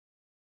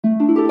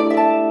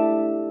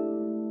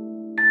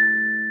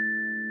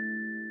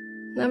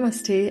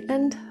Namaste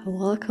and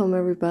welcome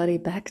everybody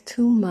back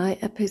to my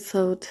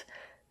episode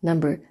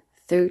number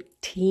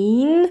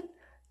 13.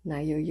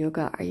 Nayo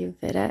Yoga,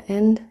 Ayurveda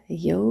and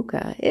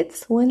Yoga.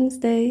 It's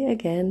Wednesday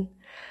again.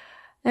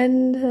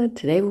 And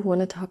today we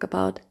want to talk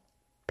about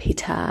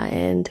Pitta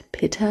and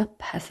Pitta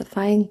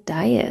pacifying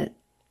diet.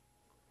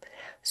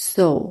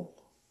 So,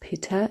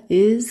 Pitta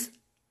is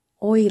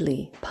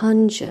oily,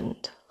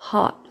 pungent,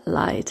 hot,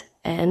 light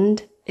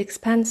and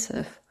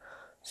expansive.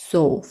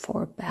 So,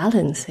 for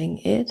balancing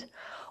it,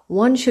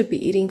 one should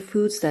be eating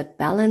foods that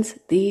balance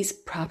these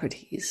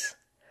properties.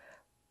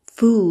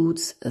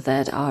 Foods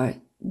that are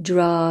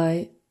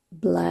dry,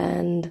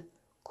 bland,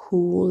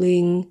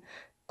 cooling,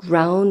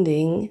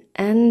 grounding,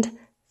 and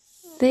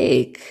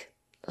thick,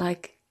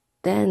 like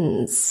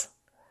dense.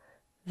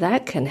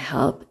 That can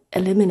help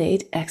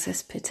eliminate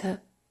excess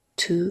pitta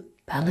to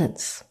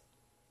balance.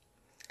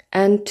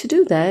 And to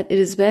do that, it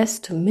is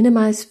best to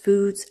minimize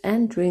foods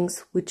and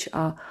drinks which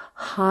are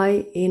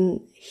high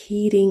in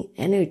heating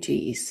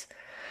energies.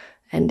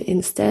 And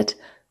instead,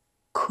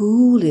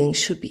 cooling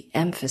should be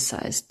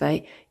emphasized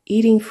by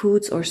eating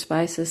foods or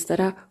spices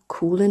that are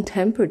cool in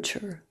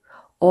temperature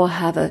or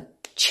have a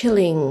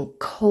chilling,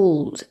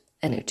 cold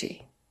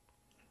energy.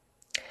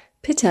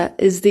 Pitta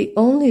is the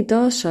only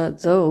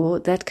dosha, though,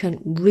 that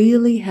can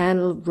really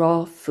handle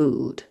raw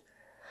food,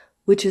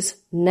 which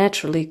is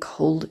naturally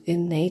cold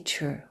in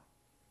nature.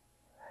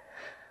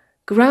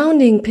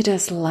 Grounding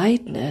Pitta's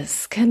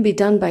lightness can be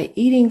done by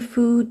eating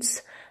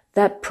foods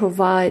that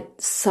provide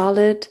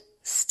solid,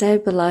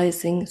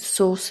 stabilizing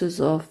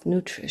sources of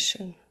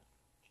nutrition.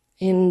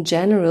 In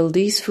general,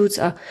 these foods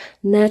are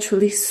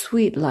naturally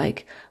sweet,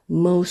 like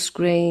most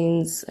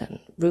grains and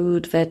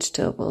root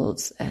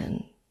vegetables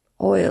and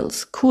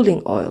oils,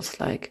 cooling oils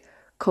like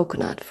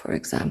coconut, for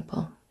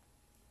example.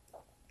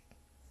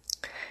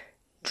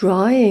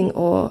 Drying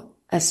or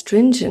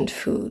astringent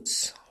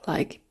foods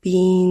like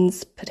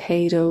beans,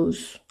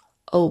 potatoes,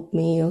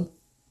 oatmeal,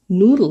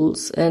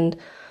 noodles, and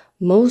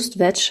most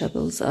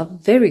vegetables are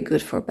very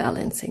good for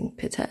balancing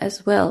pitta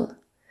as well.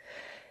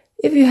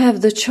 If you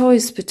have the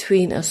choice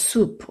between a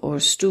soup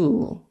or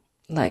stew,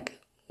 like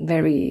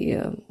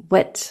very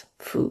wet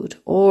food,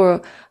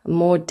 or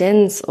more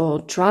dense or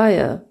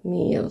drier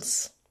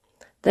meals,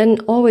 then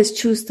always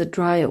choose the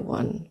drier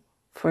one.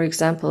 For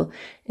example,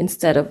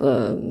 instead of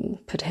a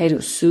potato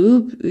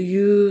soup,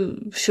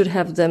 you should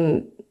have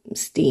them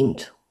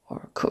steamed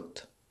or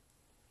cooked.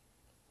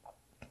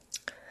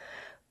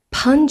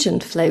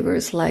 Pungent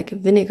flavors like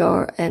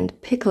vinegar and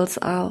pickles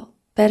are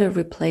better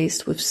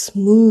replaced with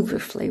smoother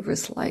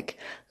flavors like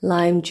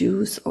lime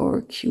juice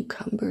or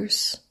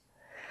cucumbers.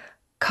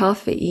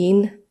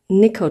 Caffeine,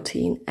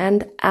 nicotine,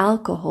 and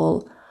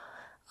alcohol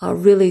are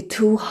really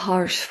too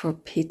harsh for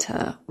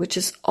pitta, which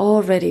is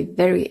already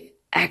very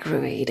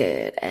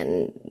aggravated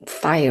and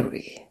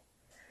fiery.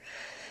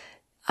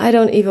 I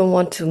don't even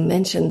want to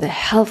mention the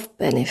health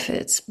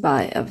benefits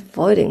by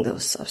avoiding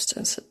those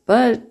substances,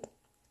 but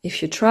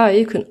if you try,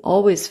 you can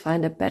always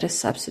find a better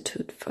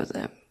substitute for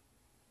them.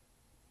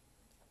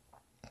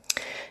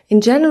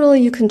 In general,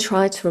 you can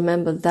try to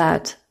remember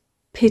that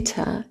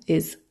pitta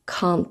is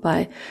calmed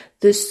by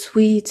the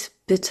sweet,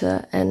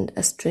 bitter, and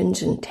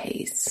astringent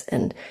tastes,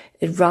 and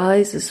it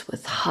rises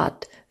with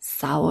hot,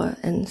 sour,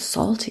 and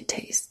salty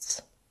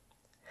tastes.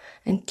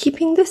 And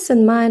keeping this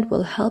in mind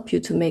will help you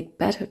to make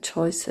better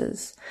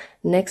choices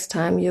next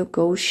time you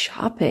go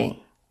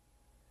shopping.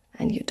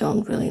 And you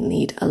don't really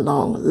need a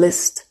long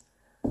list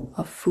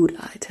of food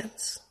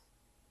items.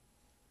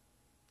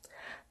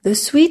 The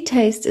sweet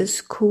taste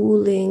is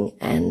cooling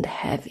and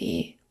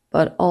heavy,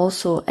 but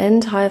also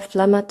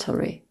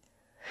anti-inflammatory.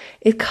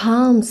 It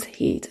calms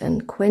heat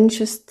and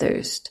quenches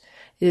thirst.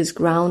 It is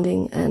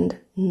grounding and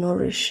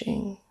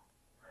nourishing.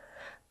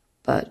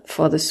 But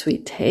for the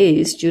sweet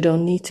taste, you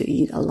don't need to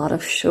eat a lot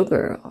of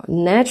sugar or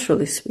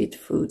naturally sweet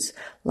foods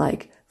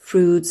like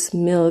fruits,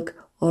 milk,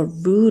 or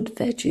root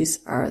veggies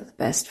are the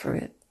best for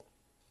it.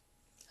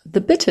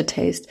 The bitter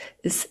taste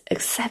is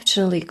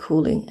exceptionally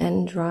cooling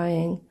and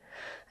drying,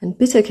 and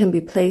bitter can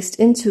be placed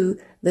into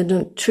the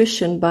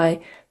nutrition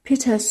by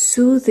pitta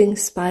soothing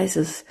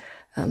spices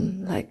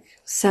like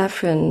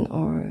saffron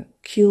or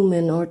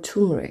cumin or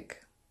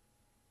turmeric.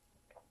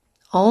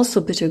 Also,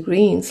 bitter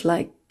greens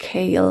like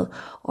kale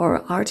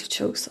or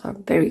artichokes are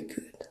very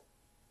good.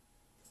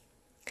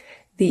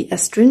 The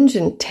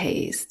astringent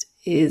taste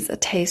is a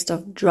taste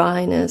of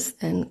dryness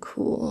and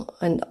cool,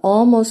 and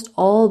almost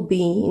all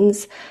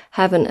beans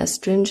have an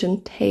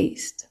astringent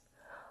taste.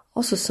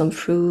 Also, some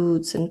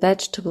fruits and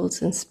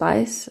vegetables and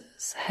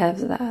spices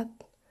have that.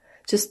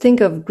 Just think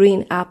of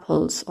green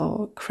apples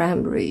or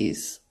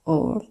cranberries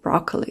or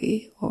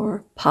broccoli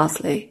or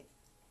parsley.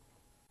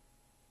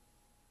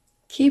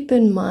 Keep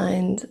in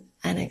mind,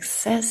 an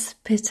excess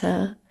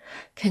pitta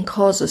can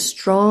cause a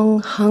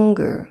strong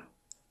hunger,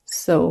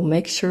 so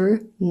make sure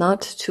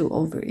not to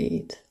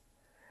overeat.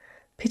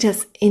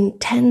 Pitta's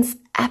intense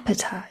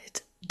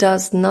appetite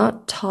does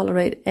not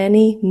tolerate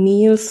any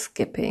meal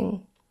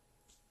skipping.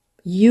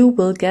 You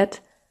will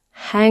get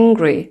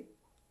hangry,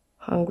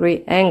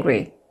 hungry,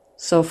 angry.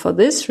 So for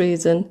this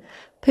reason,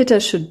 Pitta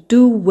should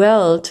do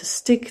well to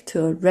stick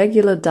to a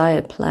regular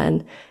diet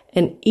plan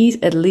and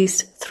eat at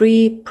least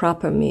 3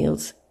 proper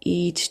meals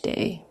each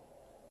day.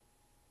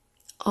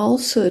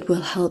 Also, it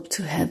will help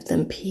to have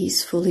them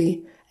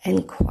peacefully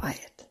and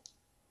quiet.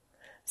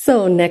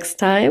 So next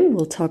time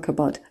we'll talk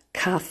about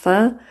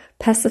Kapha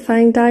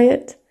pacifying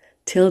diet.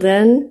 Till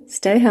then,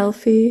 stay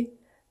healthy.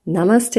 Namaste.